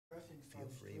feel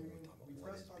free when we talk about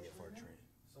what is BFR training.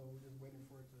 So we're just waiting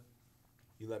for it to.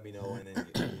 You let me know, and then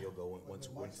you'll go once.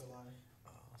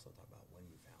 Also talk about when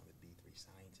you founded B3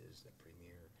 Sciences, the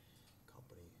premier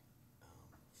company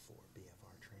for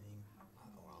BFR training.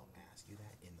 I'll ask you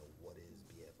that in the what is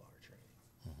BFR training.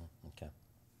 Okay.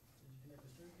 And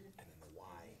then the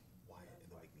why, and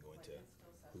then we can go into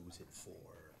who's it for.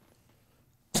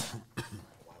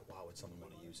 Why would someone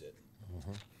want to use it?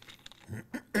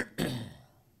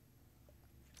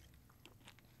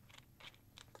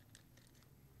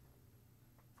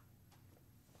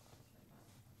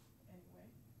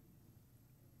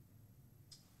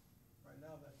 Right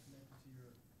now, that's connected to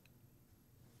your,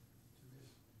 to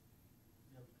this.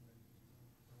 You have to connect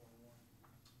to one.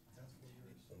 That's for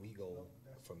yours. When we go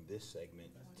from this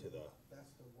segment to the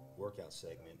workout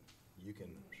segment, you can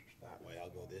that way. I'll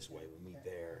go this way. We'll meet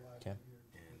there. Okay.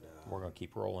 And We're going to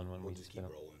keep rolling when we'll we just keep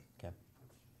rolling. Okay.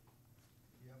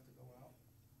 You have to go out.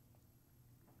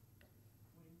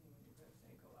 What do you mean when you're going to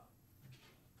say go out?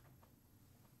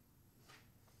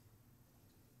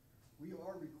 We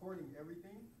are recording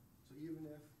everything, so even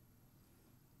if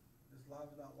this live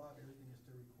is not live, everything is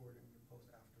still recorded and we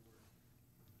post afterwards.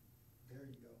 There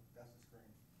you go. That's the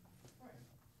screen. Right.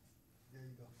 There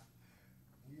you go.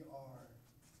 We are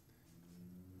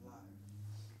live.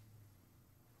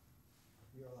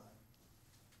 We are live.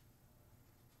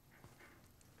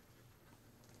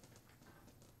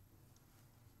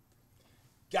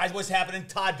 Guys, what's happening?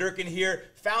 Todd Durkin here,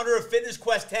 founder of Fitness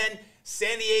Quest 10,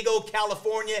 San Diego,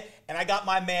 California, and I got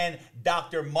my man,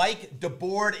 Dr. Mike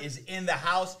DeBord is in the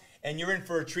house, and you're in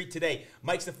for a treat today.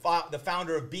 Mike's the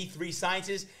founder of B3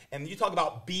 Sciences, and you talk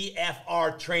about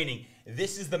BFR training.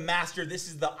 This is the master, this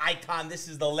is the icon, this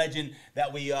is the legend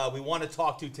that we want to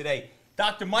talk to today.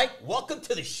 Dr. Mike, welcome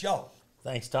to the show.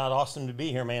 Thanks, Todd. Awesome to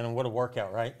be here, man. And what a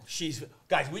workout, right?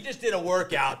 Guys, we just did a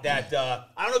workout that,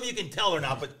 I don't know if you can tell or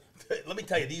not, but let me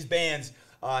tell you, these bands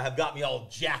have got me all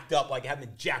jacked up like I haven't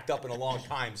been jacked up in a long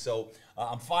time. So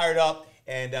I'm fired up,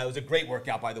 and it was a great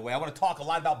workout, by the way. I want to talk a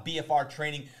lot about BFR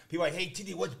training. People are like, hey,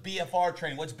 TD, what's BFR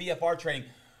training? What's BFR training?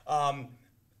 I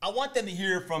want them to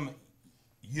hear from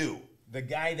you, the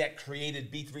guy that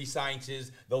created B3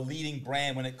 Sciences, the leading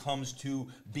brand when it comes to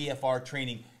BFR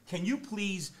training. Can you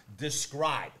please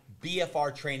describe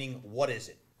BFR training? What is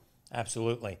it?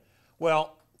 Absolutely.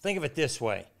 Well, think of it this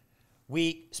way.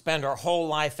 We spend our whole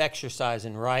life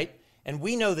exercising, right? And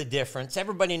we know the difference.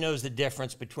 Everybody knows the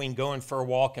difference between going for a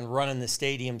walk and running the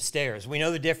stadium stairs. We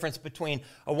know the difference between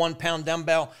a 1-pound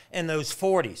dumbbell and those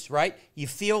 40s, right? You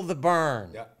feel the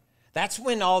burn. Yeah. That's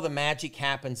when all the magic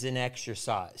happens in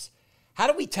exercise. How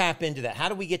do we tap into that? How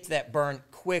do we get to that burn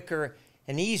quicker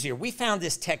and easier? We found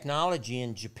this technology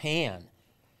in Japan.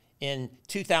 In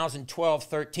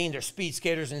 2012-13, their speed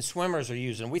skaters and swimmers are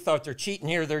using it. We thought they're cheating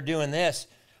here, they're doing this.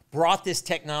 Brought this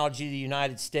technology to the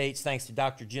United States thanks to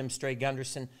Dr. Jim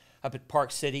Gunderson up at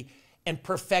Park City and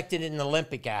perfected it in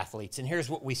Olympic athletes. And here's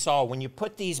what we saw. When you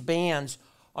put these bands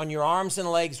on your arms and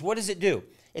legs, what does it do?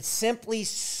 It simply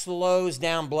slows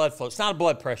down blood flow. It's not a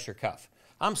blood pressure cuff.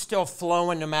 I'm still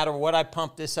flowing no matter what I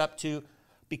pump this up to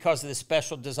because of the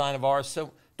special design of ours.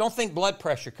 So don't think blood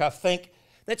pressure cuff. Think,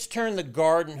 let's turn the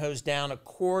garden hose down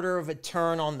 1/4 of a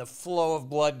turn on the flow of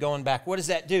blood going back. What does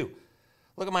that do?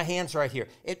 Look at my hands right here.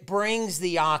 It brings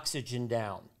the oxygen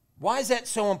down. Why is that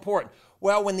so important?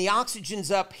 Well, when the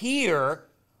oxygen's up here,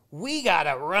 we got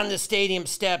to run the stadium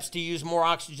steps to use more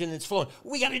oxygen that's flowing.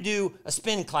 We got to do a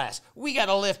spin class. We got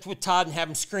to lift with Todd and have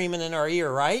him screaming in our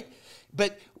ear, right?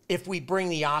 But if we bring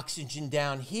the oxygen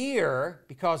down here,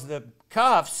 because of the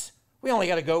cuffs, we only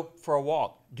got to go for a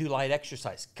walk, do light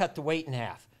exercise, cut the weight in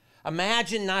half.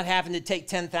 Imagine not having to take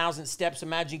 10,000 steps.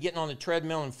 Imagine getting on the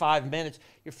treadmill in 5 minutes.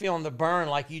 You're feeling the burn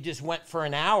like you just went for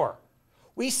an hour.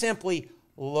 We simply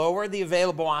lower the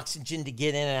available oxygen to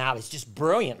get in and out. It's just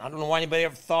brilliant. I don't know why anybody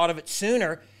ever thought of it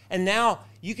sooner. And now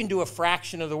you can do a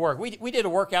fraction of the work. We did a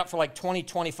workout for like 20,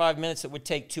 25 minutes that would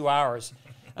take 2 hours.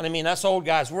 And I mean, us old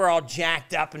guys, we're all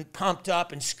jacked up and pumped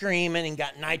up and screaming and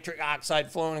got nitric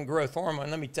oxide flowing and growth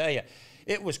hormone. Let me tell you.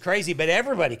 It was crazy, but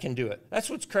everybody can do it. That's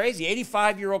what's crazy.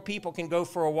 85-year-old people can go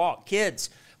for a walk.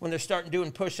 Kids, when they're starting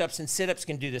doing push-ups and sit-ups,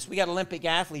 can do this. We got Olympic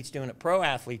athletes doing it, pro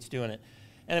athletes doing it.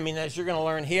 And I mean, as you're going to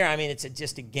learn here, I mean, it's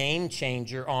just a game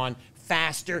changer on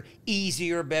faster,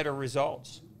 easier, better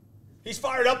results. He's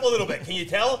fired up a little bit. Can you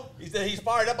tell? He's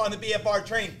fired up on the BFR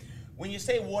training. When you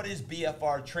say what is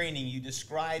BFR training, you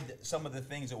described some of the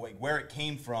things, where it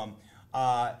came from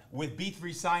with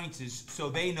B3 Sciences, so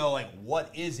they know, like,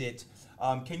 what is it?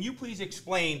 Can you please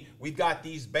explain, we've got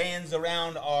these bands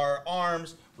around our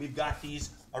arms, we've got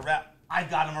these I've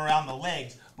got them around the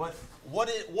legs. But what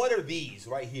are these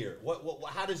right here?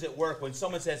 How does it work when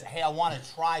someone says, hey, I want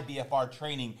to try BFR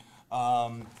training?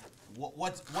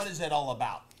 What is it all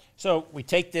about? So we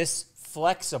take this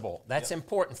flexible. That's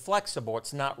important. Flexible.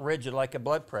 It's not rigid like a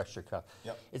blood pressure cuff.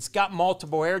 Yep. It's got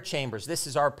multiple air chambers. This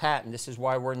is our patent. This is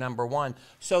why we're #1.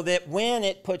 So that when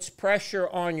it puts pressure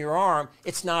on your arm,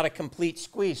 it's not a complete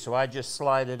squeeze. So I just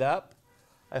slide it up.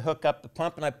 I hook up the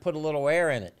pump and I put a little air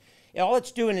in it. All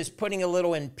it's doing is putting a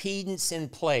little impedance in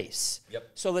place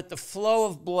so that the flow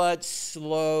of blood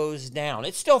slows down.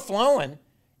 It's still flowing.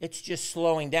 It's just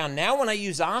slowing down. Now when I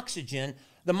use oxygen,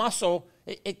 the muscle,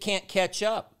 it can't catch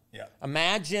up. Yeah.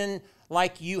 Imagine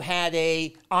like you had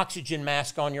a oxygen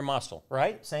mask on your muscle,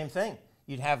 right? Same thing.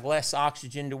 You'd have less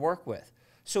oxygen to work with.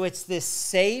 So it's this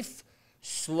safe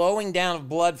slowing down of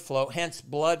blood flow, hence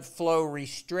blood flow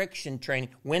restriction training.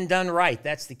 When done right,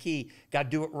 that's the key. Got to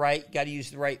do it right, got to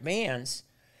use the right bands.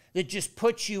 That just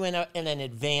puts you in an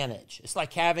advantage. It's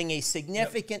like having a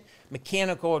significant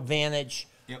mechanical advantage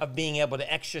of being able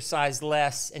to exercise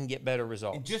less and get better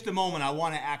results. In just a moment, I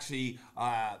want to actually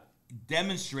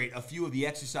demonstrate a few of the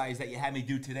exercises that you had me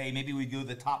do today. Maybe we do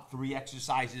the top 3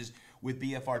 exercises with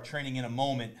BFR training in a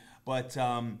moment. But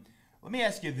let me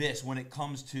ask you this: when it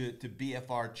comes to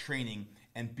BFR training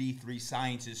and B3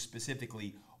 sciences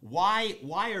specifically, why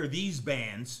are these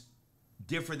bands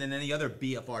different than any other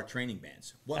BFR training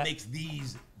bands? What makes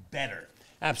these better?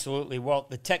 Absolutely. Well,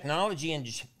 the technology in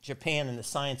Japan and the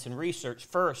science and research,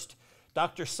 first,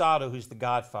 Dr. Sato, who's the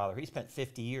godfather, he spent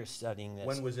 50 years studying this.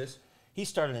 When was this? He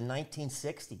started in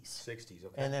 1960s. 60s,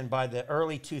 okay. And then by the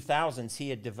early 2000s, he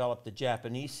had developed the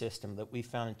Japanese system that we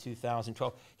found in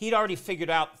 2012. He'd already figured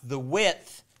out the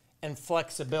width and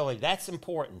flexibility. That's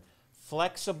important.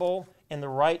 Flexible and the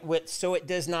right width so it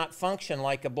does not function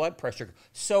like a blood pressure,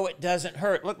 so it doesn't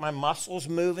hurt. Look, my muscle's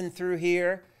moving through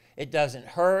here. It doesn't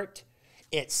hurt.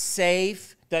 It's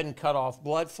safe, doesn't cut off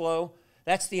blood flow.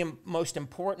 That's the most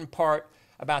important part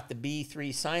about the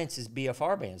B3 Sciences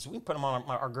BFR bands. We can put them on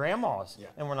our grandmas,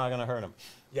 and we're not going to hurt them.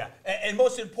 Yeah, and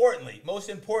most importantly,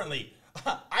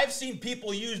 I've seen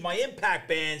people use my impact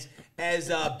bands as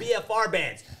BFR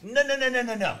bands.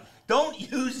 No. Don't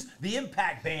use the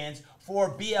impact bands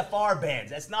for BFR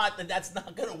bands. That's not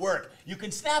going to work. You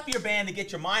can snap your band to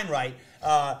get your mind right,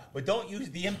 but don't use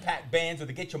the impact bands or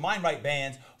the get your mind right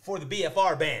bands for the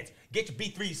BFR bands. Get your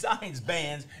B3 Science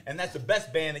bands, and that's the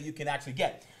best band that you can actually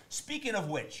get. Speaking of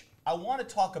which, I want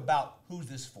to talk about who's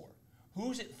this for.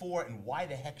 Who's it for and why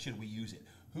the heck should we use it?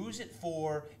 Who's it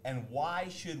for and why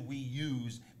should we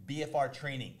use BFR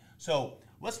training? So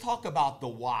let's talk about the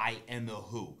why and the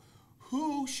who.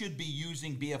 Who should be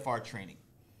using BFR training?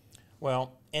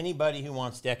 Well, anybody who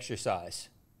wants to exercise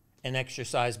and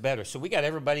exercise better. So we got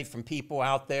everybody from people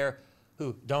out there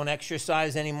who don't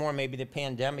exercise anymore. Maybe the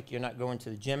pandemic, you're not going to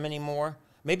the gym anymore.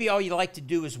 Maybe all you like to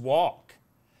do is walk.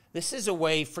 This is a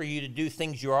way for you to do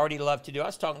things you already love to do. I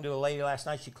was talking to a lady last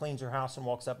night. She cleans her house and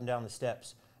walks up and down the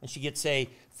steps. And she gets a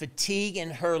fatigue in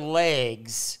her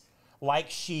legs like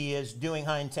she is doing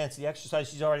high-intensity exercise.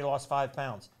 She's already lost 5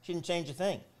 pounds. She didn't change a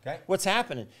thing. Okay. What's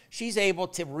happening? She's able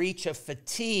to reach a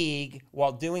fatigue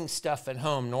while doing stuff at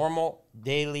home, normal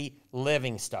daily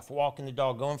living stuff, walking the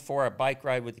dog, going for a bike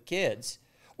ride with the kids,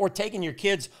 or taking your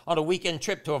kids on a weekend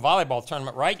trip to a volleyball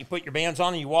tournament, right? You put your bands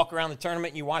on and you walk around the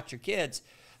tournament and you watch your kids.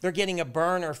 They're getting a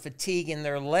burn or fatigue in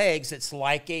their legs. It's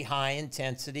like a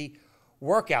high-intensity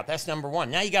workout. That's number one.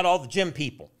 Now you got all the gym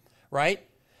people, right?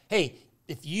 Hey,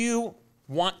 if you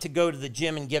want to go to the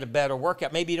gym and get a better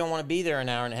workout, maybe you don't want to be there an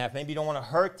hour and a half. Maybe you don't want to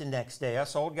hurt the next day.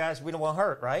 Us old guys, we don't want to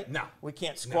hurt, right? No. We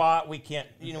can't squat. We can't,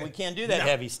 we can't do that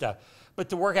heavy stuff. But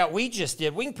the workout we just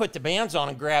did, we can put the bands on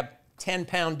and grab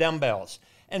 10-pound dumbbells.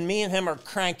 And me and him are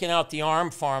cranking out the arm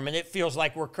farm, and it feels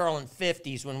like we're curling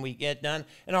 50s when we get done,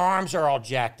 and our arms are all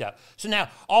jacked up. So now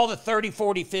all the 30,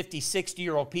 40, 50,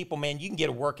 60-year-old people, man, you can get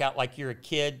a workout like you're a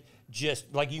kid,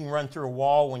 just like you can run through a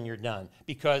wall when you're done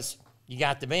because you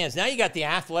got the bands. Now you got the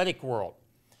athletic world.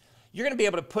 You're going to be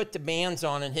able to put the bands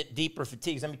on and hit deeper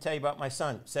fatigues. Let me tell you about my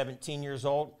son, 17 years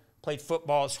old, played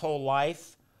football his whole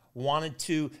life, wanted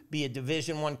to be a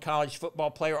Division I college football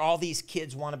player. All these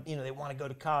kids want to, they want to go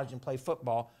to college and play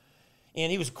football. And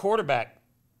he was a quarterback.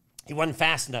 He wasn't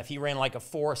fast enough. He ran like a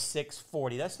 4.6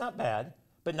 40. That's not bad,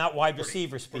 but not wide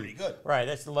receiver speed. Pretty good. Right,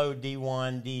 that's the low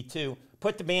D1, D2.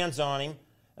 Put the bands on him.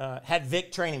 Had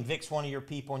Vic train him. Vic's one of your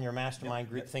people in your mastermind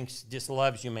group, just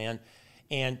loves you, man.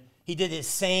 And he did his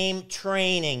same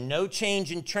training, no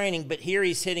change in training, but here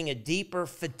he's hitting a deeper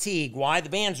fatigue. Why? The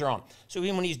bands are on. So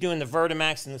even when he's doing the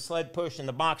Vertimax and the sled push and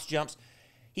the box jumps,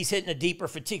 he's hitting a deeper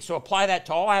fatigue. So apply that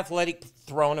to all athletic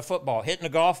throwing a football, hitting a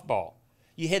golf ball.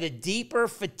 You hit a deeper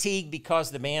fatigue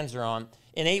because the bands are on.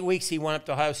 In 8 weeks, he went up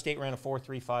to Ohio State, ran a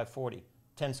 4.3540,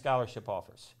 10 scholarship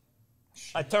offers.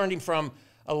 I turned him from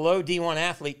a low D1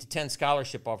 athlete to 10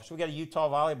 scholarship offers. We got a Utah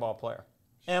volleyball player,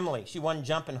 Emily. She wasn't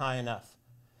jumping high enough.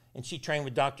 And she trained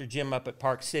with Dr. Jim up at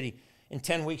Park City. In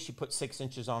 10 weeks, she put 6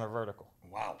 inches on her vertical.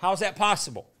 Wow. How's that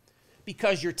possible?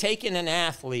 Because you're taking an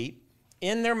athlete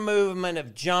in their movement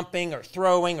of jumping or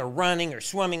throwing or running or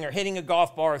swimming or hitting a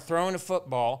golf ball or throwing a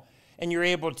football, and you're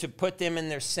able to put them in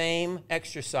their same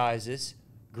exercises.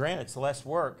 Granted, it's less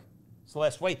work, it's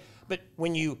less weight, but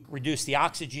when you reduce the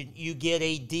oxygen, you get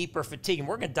a deeper fatigue, and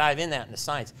we're going to dive in that in the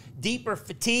science. Deeper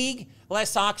fatigue,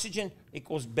 less oxygen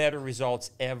equals better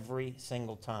results every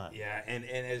single time. Yeah, and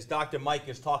as Dr. Mike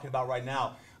is talking about right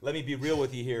now, let me be real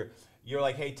with you here. You're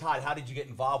like, hey, Todd, how did you get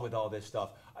involved with all this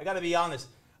stuff? I got to be honest.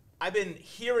 I've been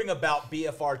hearing about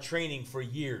BFR training for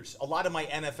years. A lot of my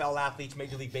NFL athletes,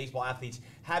 Major League Baseball athletes,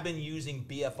 have been using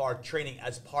BFR training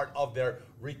as part of their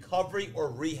recovery or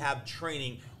rehab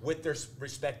training with their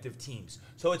respective teams.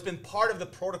 So it's been part of the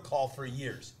protocol for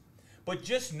years. But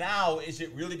just now, is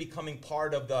it really becoming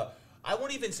part of the, I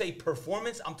won't even say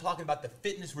performance, I'm talking about the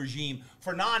fitness regime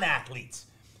for non-athletes.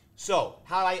 So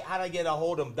how did I get a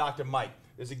hold of Dr. Mike?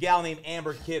 There's a gal named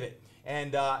Amber Kivett,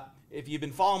 and if you've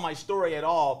been following my story at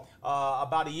all,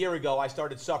 about a year ago, I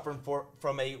started suffering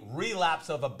from a relapse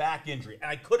of a back injury. And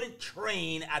I couldn't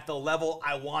train at the level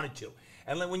I wanted to.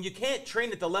 And when you can't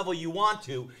train at the level you want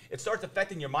to, it starts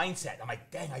affecting your mindset. I'm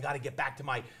like, dang, I got to get back to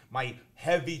my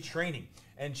heavy training.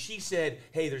 And she said,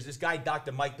 hey, there's this guy,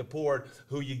 Dr. Mike DeBord,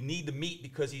 who you need to meet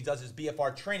because he does his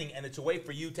BFR training. And it's a way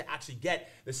for you to actually get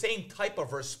the same type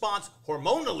of response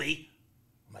hormonally.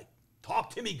 I'm like, talk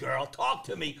to me, girl, talk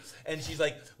to me. And she's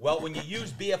like, well, when you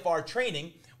use BFR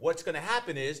training, what's going to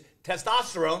happen is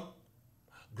testosterone,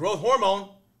 growth hormone,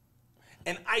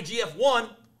 and IGF-1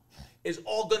 is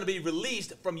all going to be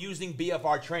released from using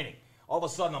BFR training. All of a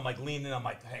sudden, I'm like leaning in, I'm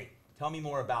like, hey, tell me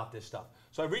more about this stuff.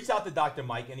 So I reached out to Dr.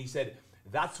 Mike, and he said,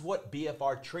 that's what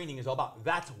BFR training is all about.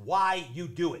 That's why you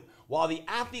do it. While the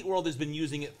athlete world has been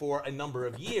using it for a number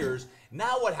of years,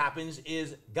 now what happens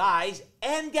is guys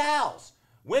and gals,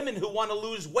 women who want to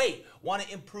lose weight, want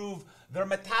to improve their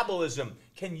metabolism,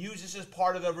 can use this as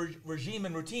part of the regime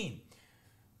and routine.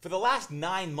 For the last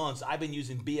 9 months, I've been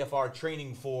using BFR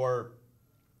training for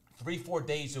 3-4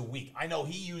 days a week. I know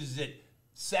he uses it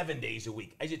 7 days a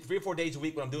week. I use it 3 or 4 days a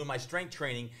week when I'm doing my strength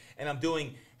training, and I'm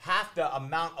doing half the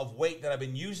amount of weight that I've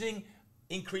been using,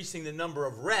 increasing the number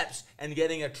of reps, and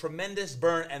getting a tremendous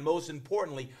burn, and most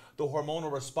importantly, the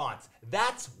hormonal response.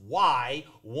 That's why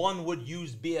one would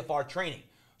use BFR training.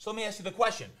 So let me ask you the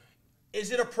question.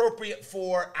 Is it appropriate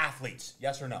for athletes?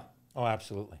 Yes or no? Oh,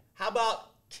 absolutely. How about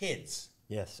kids?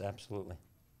 Yes, absolutely.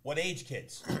 What age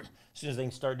kids? As soon as they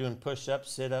can start doing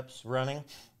push-ups, sit-ups, running.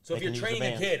 So if you're training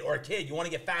a kid or a kid, you want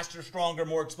to get faster, stronger,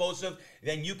 more explosive,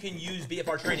 then you can use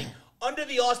BFR training under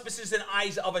the auspices and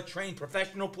eyes of a trained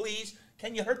professional, please.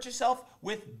 Can you hurt yourself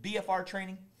with BFR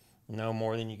training? No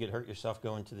more than you could hurt yourself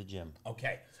going to the gym.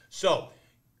 Okay. So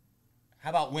how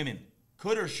about women?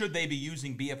 Could or should they be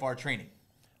using BFR training?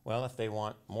 Well, if they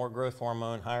want more growth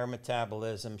hormone, higher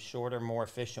metabolism, shorter, more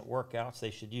efficient workouts,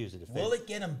 they should use it. Will it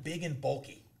get them big and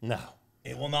bulky? No.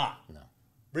 It will not. No.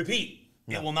 Repeat.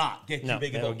 No. It will not get you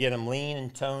big and it'll bulky. get them lean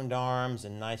and toned arms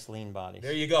and nice lean bodies.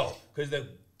 There you go. Because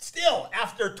still,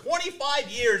 after 25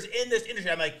 years in this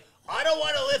industry, I'm like, I don't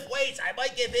want to lift weights. I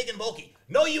might get big and bulky.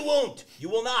 No, you won't. You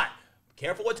will not.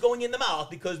 Careful what's going in the mouth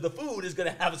because the food is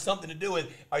going to have something to do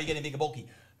with are you getting big and bulky.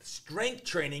 Strength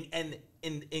training and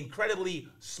incredibly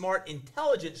smart,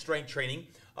 intelligent strength training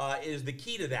is the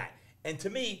key to that. And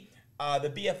to me, the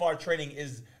BFR training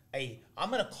is I'm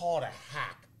going to call it a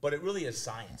hack, but it really is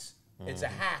science. It's a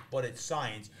hack, but it's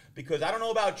science because I don't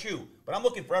know about you, but I'm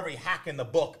looking for every hack in the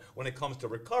book when it comes to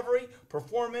recovery,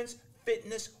 performance,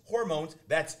 fitness, hormones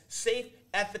that's safe,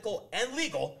 ethical, and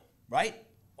legal, right?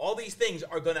 All these things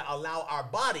are going to allow our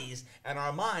bodies and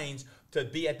our minds to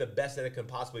be at the best that it can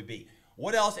possibly be.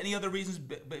 What else? Any other reasons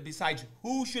besides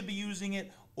who should be using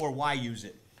it or why use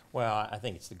it? Well, I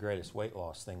think it's the greatest weight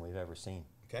loss thing we've ever seen.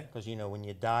 Okay. Because, you know, when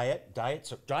you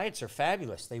diets are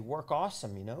fabulous. They work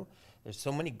awesome, you know. There's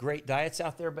so many great diets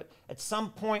out there, but at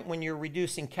some point when you're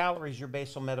reducing calories, your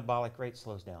basal metabolic rate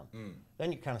slows down.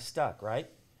 Then you're kind of stuck, right?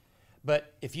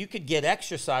 But if you could get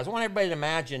exercise, I want everybody to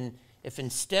imagine if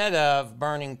instead of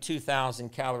burning 2,000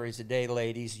 calories a day,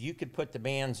 ladies, you could put the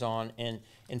bands on and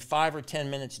in 5 or 10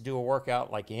 minutes do a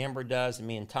workout like Amber does and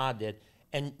me and Todd did,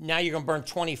 and now you're going to burn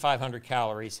 2,500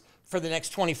 calories for the next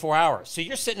 24 hours. So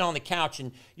you're sitting on the couch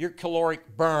and your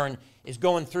caloric burn is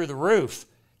going through the roof.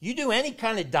 You do any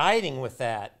kind of dieting with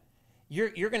that,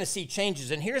 you're going to see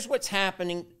changes. And here's what's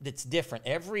happening that's different.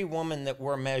 Every woman that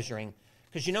we're measuring,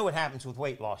 because you know what happens with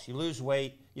weight loss. You lose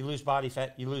weight, you lose body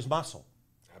fat, you lose muscle.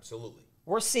 Absolutely.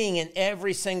 We're seeing in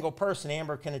every single person,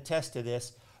 Amber can attest to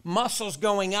this, muscles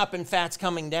going up and fat's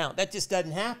coming down. That just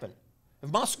doesn't happen. If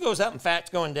muscle goes up and fat's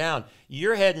going down,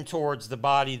 you're heading towards the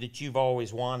body that you've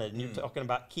always wanted. And you're talking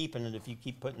about keeping it if you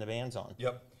keep putting the bands on.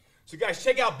 Yep. So guys,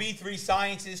 check out B3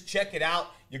 Sciences. Check it out.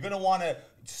 You're going to want to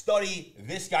study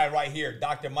this guy right here,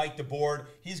 Dr. Mike DeBord.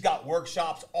 He's got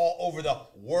workshops all over the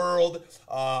world.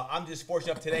 I'm just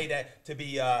fortunate enough today to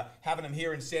be having him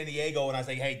here in San Diego. And I was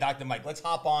like, hey, Dr. Mike, let's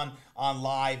hop on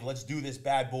live. Let's do this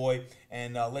bad boy.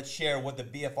 And let's share what the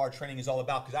BFR training is all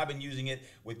about. Because I've been using it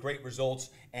with great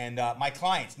results. And my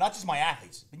clients, not just my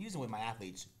athletes, I've been using it with my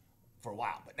athletes for a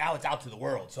while, but now it's out to the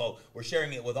world. So we're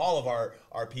sharing it with all of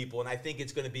our people, and I think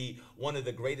it's going to be one of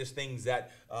the greatest things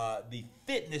that the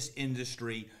fitness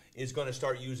industry is going to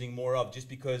start using more of, just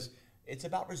because it's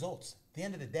about results. At the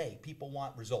end of the day, people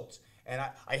want results. And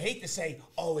I hate to say,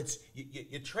 oh, it's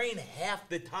you train half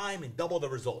the time and double the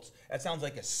results. That sounds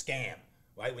like a scam,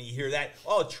 right? When you hear that,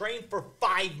 oh, train for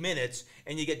 5 minutes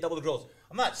and you get double the results.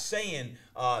 I'm not saying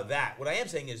that. What I am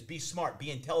saying is be smart,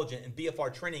 be intelligent, and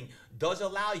BFR training does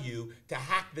allow you to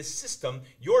hack the system,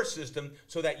 your system,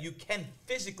 so that you can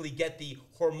physically get the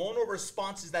hormonal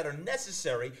responses that are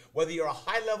necessary, whether you're a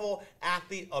high-level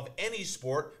athlete of any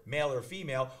sport, male or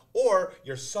female, or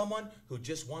you're someone who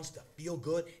just wants to feel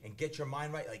good and get your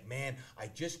mind right. Like, man, I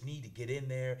just need to get in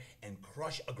there and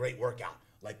crush a great workout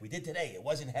like we did today. It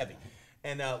wasn't heavy.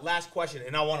 And last question,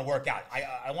 and I want to work out.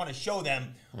 I want to show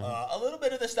them a little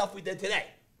bit of the stuff we did today.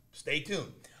 Stay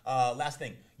tuned. Last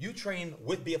thing, you train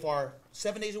with BFR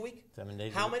 7 days a week? 7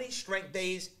 days How a week. many strength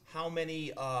days? How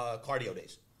many cardio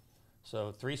days?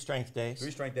 So 3 strength days.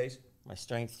 3 strength days. My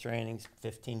strength training's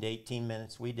 15 to 18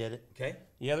 minutes. We did it. Okay.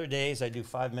 The other days I do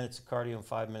 5 minutes of cardio and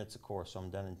 5 minutes of core, so I'm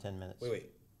done in 10 minutes.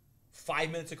 Wait. 5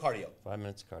 minutes of cardio. 5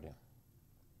 minutes of cardio.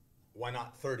 Why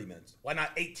not 30 minutes? Why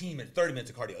not 18 minutes, 30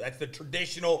 minutes of cardio? That's the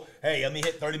traditional, hey, let me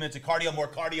hit 30 minutes of cardio, more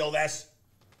cardio, less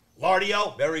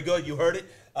lardio. Very good, you heard it.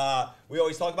 We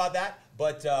always talk about that,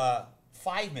 but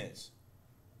 5 minutes.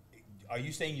 Are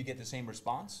you saying you get the same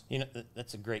response? You know,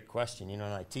 that's a great question. You know,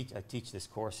 and I teach this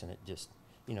course, and it just,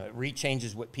 you know, it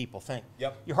rechanges what people think.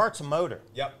 Yep. Your heart's a motor.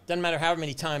 Yep. Doesn't matter how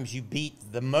many times you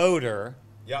beat the motor.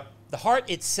 Yep. The heart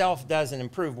itself doesn't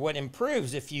improve. What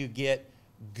improves if you get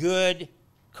good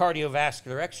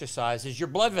cardiovascular exercise is your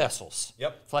blood vessels.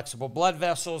 Yep. Flexible blood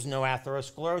vessels, no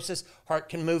atherosclerosis. Heart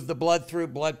can move the blood through.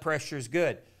 Blood pressure is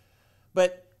good.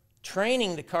 But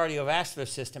training the cardiovascular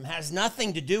system has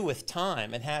nothing to do with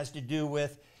time. It has to do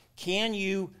with, can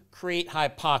you create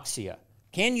hypoxia?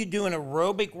 Can you do an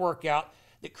aerobic workout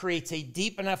that creates a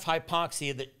deep enough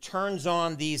hypoxia that turns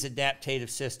on these adaptive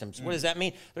systems? What does that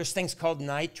mean? There's things called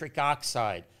nitric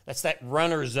oxide. That's that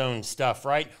runner zone stuff,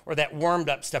 right? Or that warmed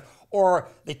up stuff. Or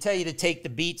they tell you to take the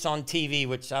beats on TV,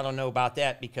 which I don't know about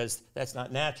that because that's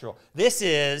not natural. This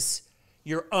is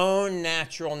your own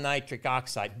natural nitric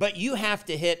oxide. But you have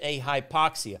to hit a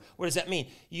hypoxia. What does that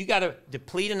mean? You got to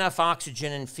deplete enough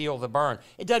oxygen and feel the burn.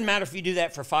 It doesn't matter if you do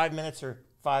that for 5 minutes or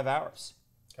 5 hours.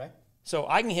 Okay. So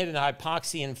I can hit an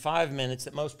hypoxia in 5 minutes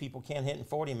that most people can't hit in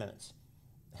 40 minutes.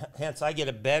 Hence, I get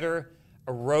a better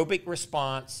aerobic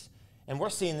response. And we're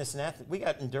seeing this in athletes. We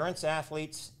got endurance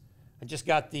athletes. I just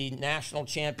got the national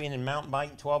champion in mountain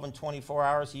biking, 12 and 24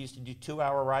 hours. He used to do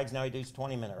 2-hour rides. Now he does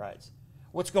 20-minute rides.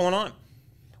 What's going on?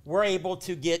 We're able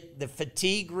to get the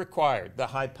fatigue required, the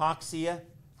hypoxia,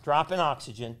 drop in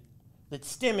oxygen, that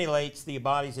stimulates the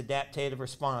body's adaptive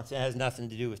response. It has nothing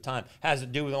to do with time. It has to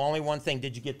do with only one thing.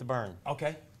 Did you get the burn?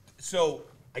 Okay. So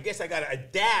I guess I got to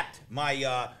adapt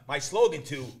my my slogan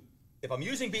to, if I'm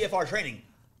using BFR training,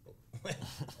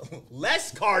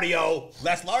 less cardio,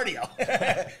 less lardio,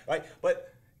 right?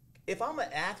 But if I'm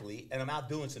an athlete and I'm out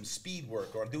doing some speed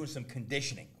work or I'm doing some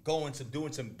conditioning, doing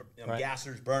some Right.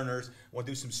 gassers, burners, want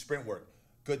to do some sprint work,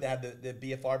 good to have the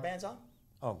BFR bands on?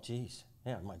 Oh, geez.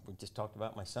 Yeah, we just talked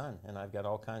about my son, and I've got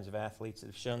all kinds of athletes that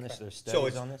have shown this. There's So studies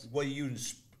it's on this. what you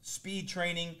use: speed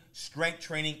training, strength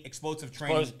training, explosive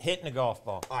training. Hitting a golf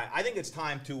ball. All right, I think it's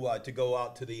time to go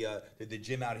out to the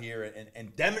gym out here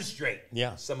and demonstrate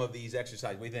some of these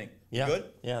exercises. What do you think? Yeah. Good?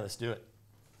 Yeah, let's do it.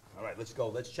 All right, let's go.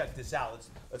 Let's check this out.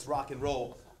 Let's rock and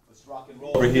roll. Let's rock and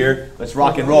roll over here. Let's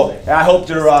rock and roll. And I hope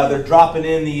they're dropping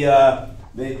in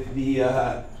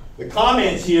the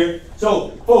comments here. So,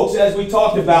 folks, as we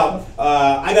talked about,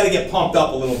 I got to get pumped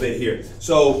up a little bit here.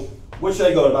 So, what should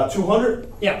I go to? About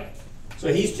 200? Yeah.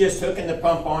 So he's just hooking the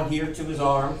pump on here to his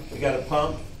arm. We got a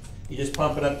pump. You just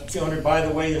pump it up to 200. By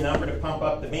the way, the number to pump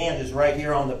up the band is right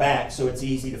here on the back, so it's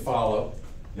easy to follow.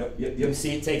 Yep. You can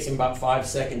see it takes him about 5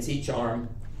 seconds each arm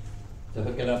to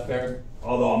hook it up there.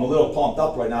 Although I'm a little pumped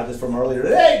up right now just from earlier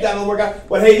today, got a workout.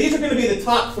 But hey, these are going to be the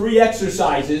top 3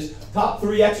 exercises. Top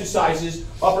 3 exercises,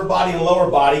 upper body and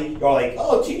lower body. You're like,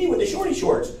 oh, TV with the shorty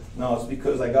shorts. No, it's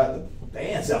because I got the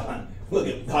bands on. Look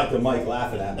at Dr. Mike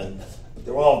laughing at me.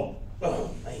 They're all,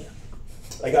 oh man.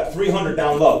 I got 300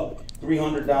 down low.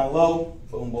 300 down low.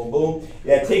 Boom, boom, boom.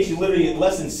 Yeah, it takes you literally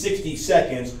less than 60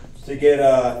 seconds to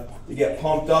get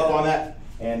pumped up on that.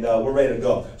 And we're ready to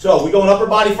go. So we going upper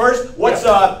body first. What's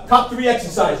top 3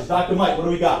 exercises? Dr. Mike, what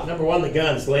do we got? Number 1, the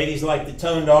guns. Ladies like the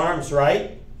toned arms,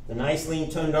 right? The nice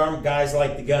lean toned arm. Guys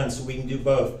like the guns, so we can do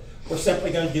both. We're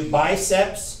simply going to do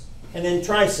biceps and then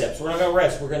triceps. We're not going to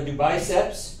rest. We're going to do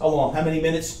biceps. How long? How many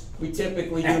minutes? We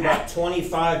typically do about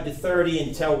 25 to 30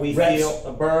 until we Reps. feel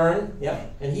a burn.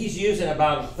 Yep. And he's using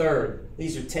about a third.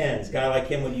 These are 10s. A guy like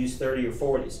him would use 30 or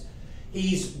 40s.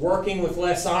 He's working with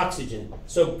less oxygen.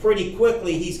 So pretty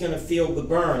quickly he's going to feel the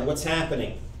burn. What's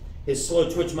happening? His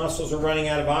slow twitch muscles are running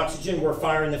out of oxygen. We're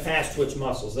firing the fast twitch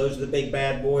muscles. Those are the big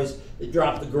bad boys that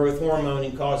drop the growth hormone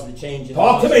and cause the change in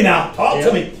Talk to me now. Talk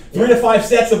to me. 3 to 5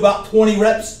 sets, about 20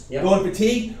 reps. Yep. Going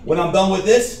fatigue. When I'm done with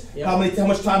this, Yep. how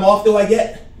much time off do I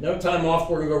get? No time off.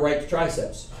 We're going to go right to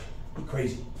triceps. You're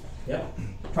crazy. Yep.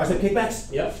 Tricep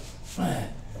kickbacks? Yep.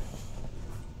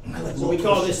 I like So we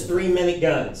call this 3-minute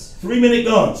guns. 3-minute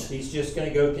guns. He's just going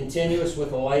to go continuous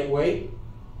with a light weight.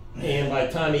 And by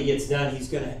the time he gets done, he's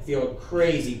going to feel a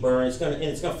crazy burn. It's going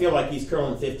to feel like he's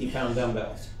curling 50-pound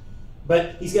dumbbells.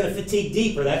 But he's going to fatigue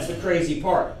deeper. That's the crazy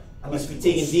part. He's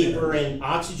fatiguing deeper in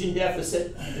oxygen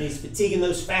deficit, and he's fatiguing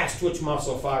those fast twitch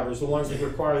muscle fibers, the ones that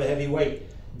require the heavy weight,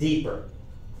 deeper.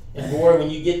 And boy, when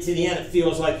you get to the end, it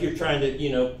feels like you're trying to,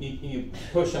 you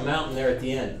push a mountain there at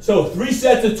the end. So 3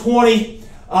 sets of 20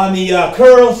 on the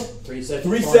curls. 3 sets.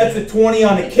 3 sets of 20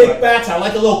 on the kickbacks. I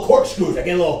like a little corkscrews. I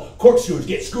get a little corkscrews.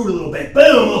 Get screwed a little bit.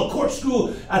 Boom, a little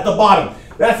corkscrew at the bottom.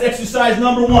 That's exercise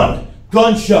number 1.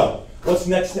 Gun show. What's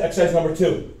next? Exercise number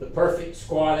 2. The perfect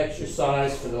squat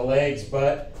exercise for the legs,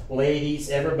 butt, ladies,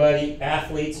 everybody,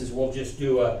 athletes, is we'll just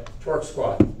do a torque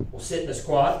squat. We'll sit in a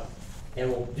squat,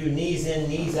 and we'll do knees in,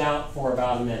 knees out for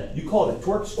about a minute. You call it a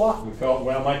twerk squat? We called,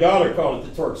 well, my daughter called it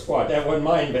the torque squat. That wasn't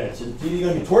my invention. You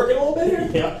gonna be twerking a little bit here?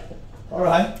 Yeah. All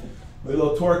right. A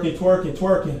little twerking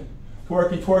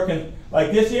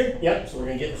like this here. Yep. So we're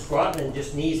gonna get in the squat and then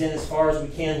just knees in as far as we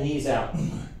can, knees out.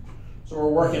 So we're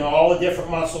working all the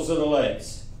different muscles of the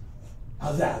legs.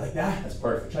 How's that? Like that? That's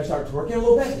perfect. Should I start twerking a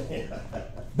little bit?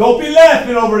 Don't be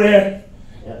laughing over there.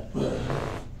 Yeah.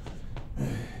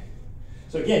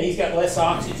 So again, he's got less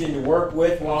oxygen to work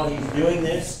with while he's doing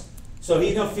this. So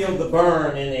he's going to feel the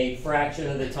burn in a fraction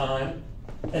of the time.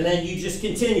 And then you just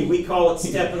continue. We call it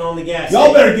stepping on the gas.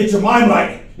 Y'all better get your mind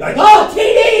right. You're like, oh,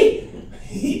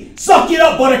 TD! Suck it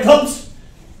up, buttercups!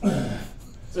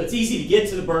 So it's easy to get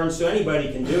to the burn, so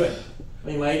anybody can do it. I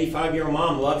mean, my 85-year-old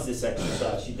mom loves this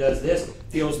exercise. She does this,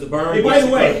 feels the burn, Hey, by gets the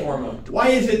the way, growth hormone. why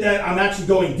is it that I'm actually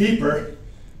going deeper?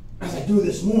 As I do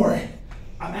this more,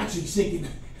 I'm actually sinking.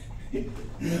 Deeper!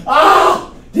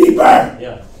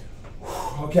 Yeah.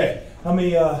 Okay, how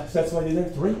many sets do I do there?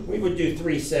 3? We would do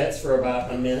 3 sets for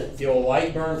about a minute. Feel a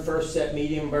light burn first set,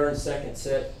 medium burn second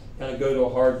set, kind of go to a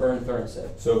hard burn third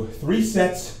set. So 3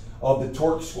 sets of the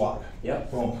torque squat.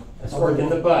 Yep. Boom. That's working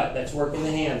the butt, that's working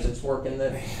the hams, that's working the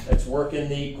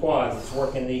quads, it's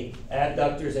working the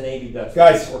adductors and abductors.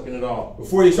 Guys. It's working it all.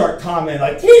 Before you start commenting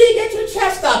like, TD, get your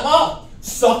chest up, huh?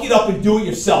 Suck it up and do it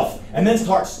yourself. And then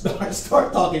start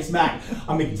talking smack.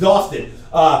 I'm exhausted.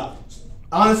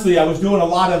 Honestly, I was doing a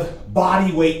lot of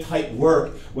body weight type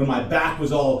work when my back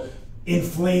was all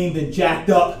inflamed and jacked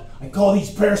up. I call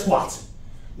these prayer squats.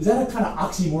 Is that a kind of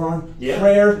oxymoron? Yeah.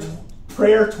 Prayer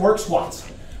torque squats.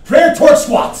 Prayer torque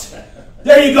squats.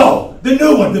 There you go. The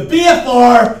new one. The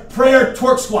BFR prayer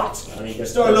torque squats. I think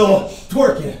that's Start a little perfect.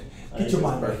 twerking. I Get think your that's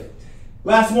mind right. perfect.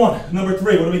 Last one, number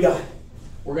 3. What do we got?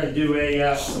 We're going to do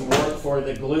some work for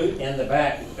the glute and the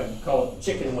back. We call it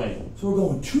chicken wing. So we're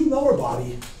going 2 lower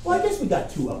body. Well, I guess we got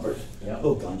 2 uppers. Yeah.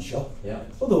 Little gun show. Yeah.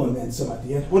 We'll do and then some at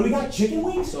the end. What do we got? Chicken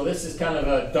wings? So this is kind of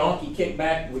a donkey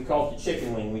kickback. We call it the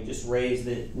chicken wing. We just raise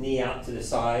the knee out to the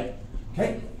side.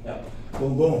 Okay. Yep.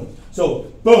 Boom, boom.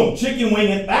 So, boom, chicken wing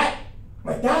it back.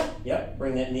 Like that. Yep.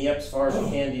 Bring that knee up as far as you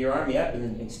can to your arm. Yep. And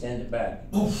then extend it back.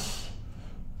 Oof.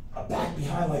 A back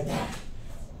behind like that.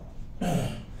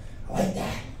 I like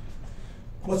that.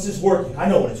 What's this working? I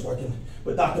know what it's working.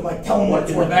 But Dr. Mike, tell him what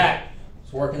it's Working the working. back.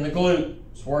 It's working the glute.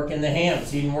 It's working the ham.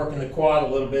 It's even working the quad a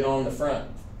little bit on the front.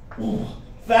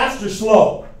 Fast or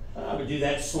slow? We do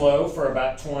that slow for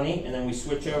about 20, and then we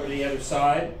switch over to the other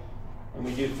side, and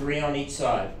we do 3 on each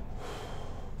side.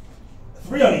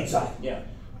 3 on each side. Yeah.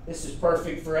 This is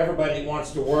perfect for everybody that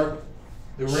wants to work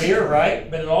the rear, right?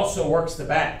 But it also works the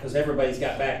back, because everybody's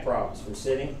got back problems from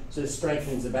sitting. So it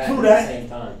strengthens the back True at that. the same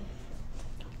time.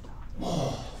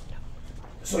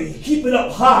 So you keep it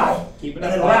up high, Keep it and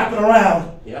up then high. wrap it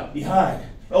around Yeah. behind.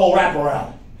 Oh, wrap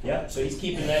around. Yeah. So he's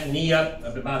keeping that knee up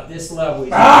at about this level.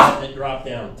 He's Ah! letting it drop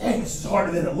down. Dang, this is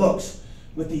harder than it looks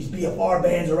with these BFR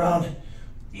bands around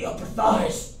the upper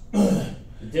thighs.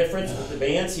 The difference with the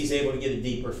bands, he's able to get a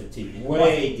deeper fatigue.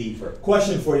 Way deeper.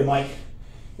 Question for you, Mike.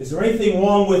 Is there anything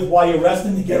wrong with while you're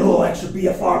resting to get a little extra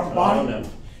BFR per body? No.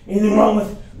 Anything wrong with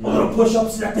a No. little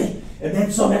push-ups and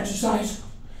then some exercise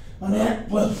on that?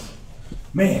 Well,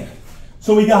 man.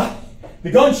 So we got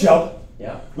the gun show.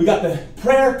 Yeah. We got the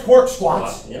prayer torque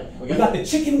squats. Yeah. We got the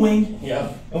chicken wing. Yeah.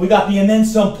 And we got the and then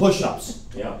some push-ups.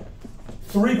 Yeah.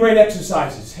 3 great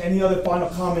exercises. Any other final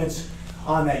comments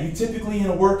on that? You typically in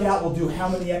a workout will do how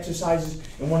many exercises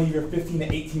in one of your 15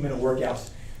 to 18 minute workouts?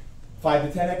 5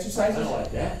 to 10 exercises? I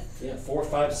like that. Yeah, 4,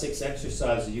 5, 6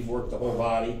 exercises. You've worked the whole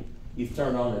body. You've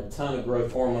turned on a ton of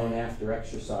growth hormone after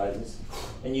exercises,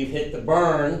 and you've hit the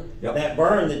burn. Yep. That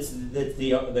burn that's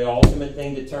the ultimate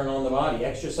thing to turn on the body.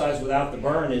 Exercise without the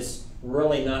burn is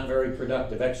really not very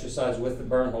productive. Exercise with the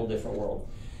burn, whole different world.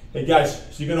 Hey guys,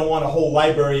 so you're going to want a whole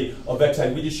library of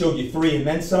exercises. We just showed you 3 and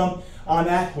then some on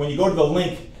that. When you go to the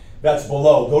link that's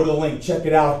below, go to the link, check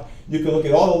it out. You can look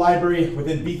at all the library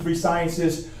within B3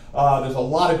 Sciences. There's a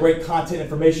lot of great content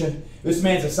information. This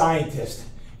man's a scientist.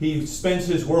 He spends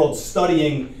his world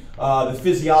studying the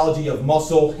physiology of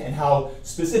muscle and how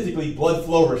specifically blood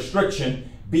flow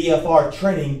restriction, BFR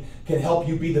training, can help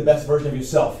you be the best version of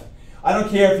yourself. I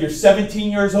don't care if you're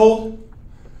 17 years old.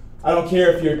 I don't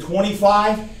care if you're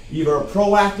 25, you're a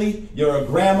pro athlete, you're a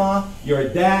grandma, you're a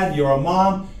dad, you're a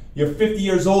mom, you're 50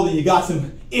 years old and you got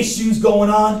some issues going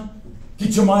on.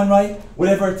 Get your mind right,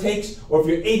 whatever it takes. Or if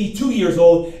you're 82 years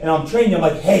old and I'm training you, I'm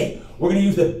like, hey, we're going to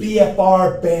use the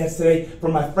BFR bands today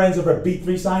from my friends over at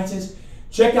B3 Sciences.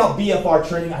 Check out BFR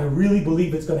training. I really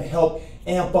believe it's going to help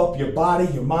amp up your body,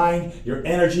 your mind, your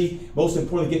energy. Most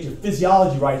importantly, get your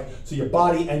physiology right so your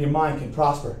body and your mind can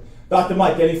prosper. Dr.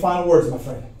 Mike, any final words, my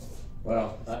friend?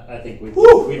 Well, I think we've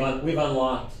Woo!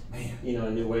 unlocked, Man. a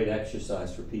new way to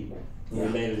exercise for people. Yeah.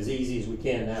 We made it as easy as we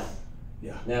can now.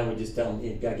 Yeah. Now we just tell them,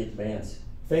 you got to get the bands.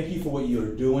 Thank you for what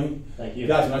you're doing. Thank you.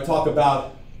 Guys, when I talk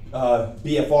about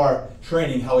BFR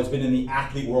training, how it's been in the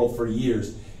athlete world for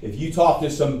years. If you talk to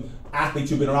some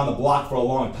athletes who've been around the block for a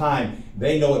long time,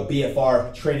 they know what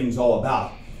BFR training is all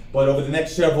about. But over the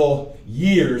next several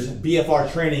years,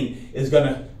 BFR training is going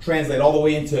to translate all the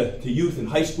way into youth and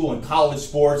high school and college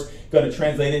sports, going to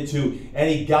translate into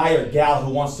any guy or gal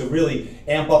who wants to really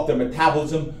amp up their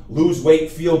metabolism, lose weight,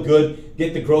 feel good,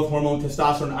 get the growth hormone,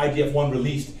 testosterone, IGF-1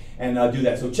 released, and do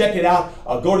that. So check it out.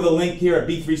 Go to the link here at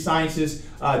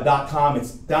b3sciences.com.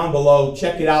 It's down below.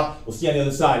 Check it out. We'll see you on the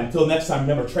other side. Until next time,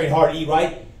 remember, train hard, eat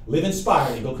right, live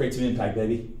inspired, and go create some impact,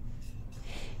 baby.